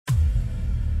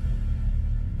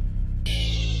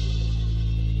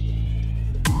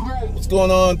going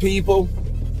on, people?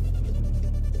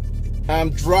 I'm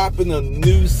dropping a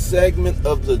new segment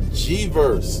of the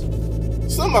G-verse.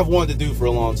 Something I've wanted to do for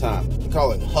a long time. I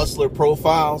call it Hustler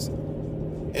Profiles.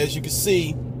 As you can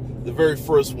see, the very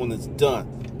first one is done.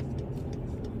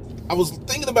 I was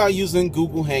thinking about using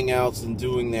Google Hangouts and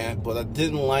doing that, but I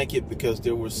didn't like it because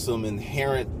there were some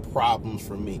inherent problems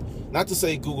for me. Not to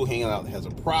say Google Hangout has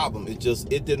a problem, it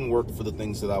didn't work for the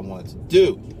things that I wanted to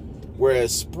do.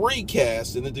 Whereas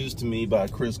Spreecast, introduced to me by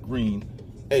Chris Green,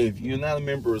 hey, if you're not a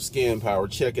member of Scan Power,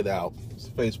 check it out. It's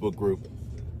a Facebook group.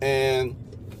 And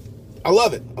I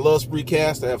love it. I love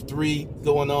Spreecast. I have 3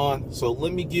 going on. So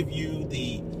let me give you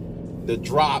the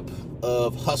drop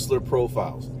of Hustler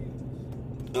Profiles.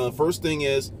 First thing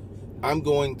is, I'm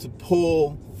going to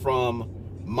pull from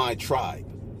my tribe.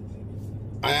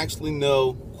 I actually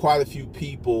know quite a few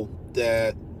people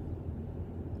that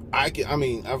I've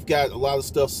got a lot of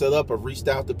stuff set up. I've reached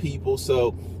out to people.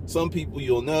 So some people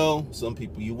you'll know, some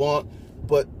people you won't.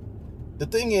 But the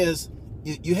thing is,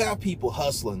 you have people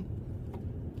hustling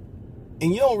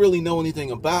and you don't really know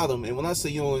anything about them. And when I say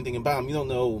you don't know anything about them, you don't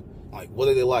know, like, what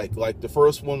are they like? Like the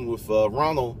first one with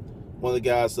Ronald, one of the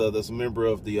guys that's a member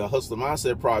of the Hustler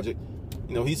Mindset Project.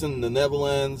 You know, he's in the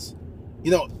Netherlands.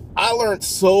 You know, I learned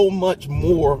so much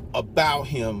more about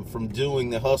him from doing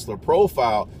the Hustler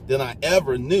Profile than I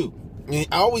ever knew. I mean,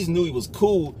 I always knew he was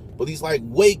cool, but he's like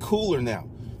way cooler now.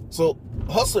 So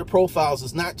Hustler Profiles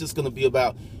is not just going to be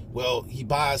about, well, he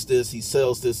buys this, he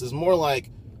sells this. It's more like,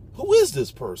 who is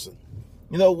this person?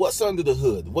 You know, what's under the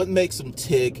hood? What makes him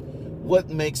tick? What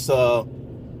makes the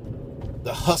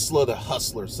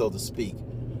hustler, so to speak?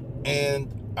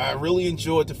 And I really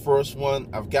enjoyed the first one.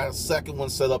 I've got a second one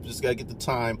set up, just got to get the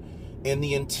time. And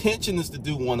the intention is to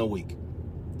do one a week.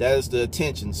 That is the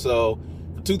intention. So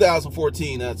for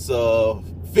 2014, that's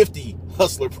 50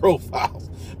 Hustler Profiles.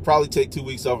 Probably take 2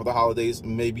 weeks off of the holidays,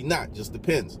 maybe not, just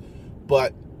depends.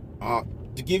 But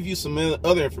to give you some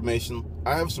other information,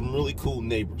 I have some really cool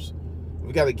neighbors.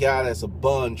 We got a guy that's a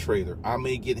bond trader. I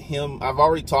may get him, I've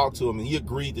already talked to him and he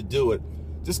agreed to do it.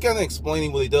 Just kind of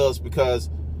explaining what he does, because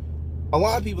a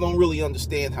lot of people don't really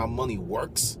understand how money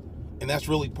works. And that's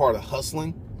really part of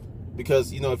hustling.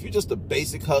 Because, you know, if you're just a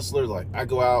basic hustler, like I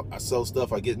go out, I sell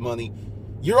stuff, I get money,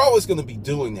 you're always going to be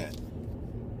doing that.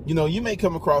 You know, you may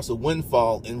come across a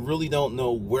windfall and really don't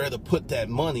know where to put that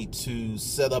money to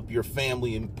set up your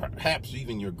family and perhaps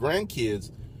even your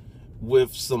grandkids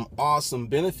with some awesome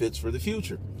benefits for the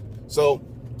future. So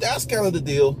that's kind of the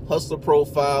deal. Hustler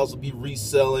Profiles will be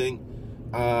reselling.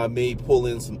 I may pull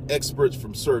in some experts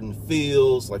from certain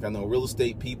fields, like I know real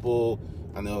estate people,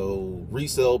 I know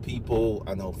resale people,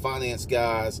 I know finance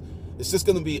guys. It's just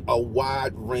going to be a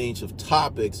wide range of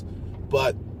topics,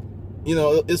 but you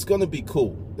know, it's going to be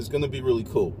cool. It's going to be really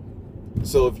cool.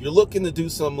 So if you're looking to do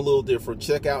something a little different,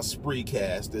 check out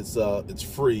Spreecast. It's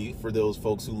free for those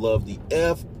folks who love the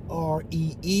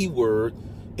F-R-E-E word,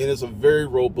 and it's a very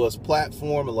robust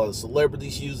platform. A lot of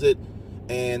celebrities use it,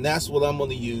 and that's what I'm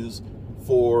going to use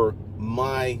for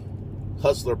my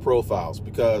Hustler Profiles,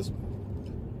 because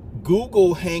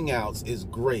Google Hangouts is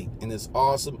great and it's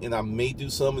awesome, and I may do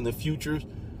some in the future,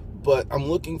 but I'm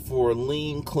looking for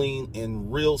lean, clean,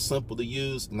 and real simple to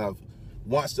use. And I've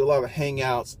watched a lot of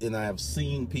Hangouts and I have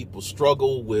seen people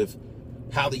struggle with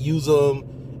how to use them.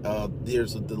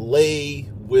 There's a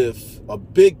delay, a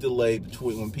big delay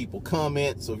between when people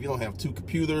comment. So if you don't have 2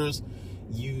 computers,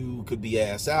 you could be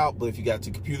ass out. But if you got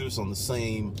 2 computers on the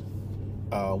same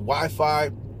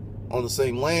Wi-Fi, on the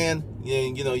same LAN,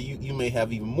 you know, you may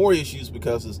have even more issues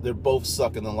because they're both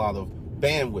sucking a lot of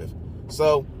bandwidth.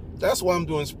 So that's why I'm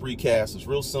doing Spreecast. It's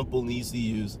real simple and easy to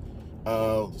use.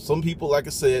 Some people, like I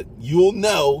said, you'll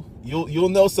know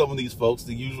some of these folks,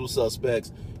 the usual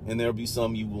suspects, and there'll be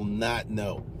some you will not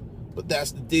know. But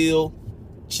that's the deal.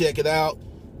 Check it out.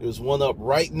 There's one up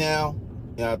right now,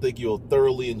 and I think you'll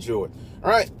thoroughly enjoy it.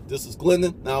 All right, this is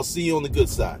Glendon, and I'll see you on the good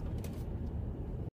side.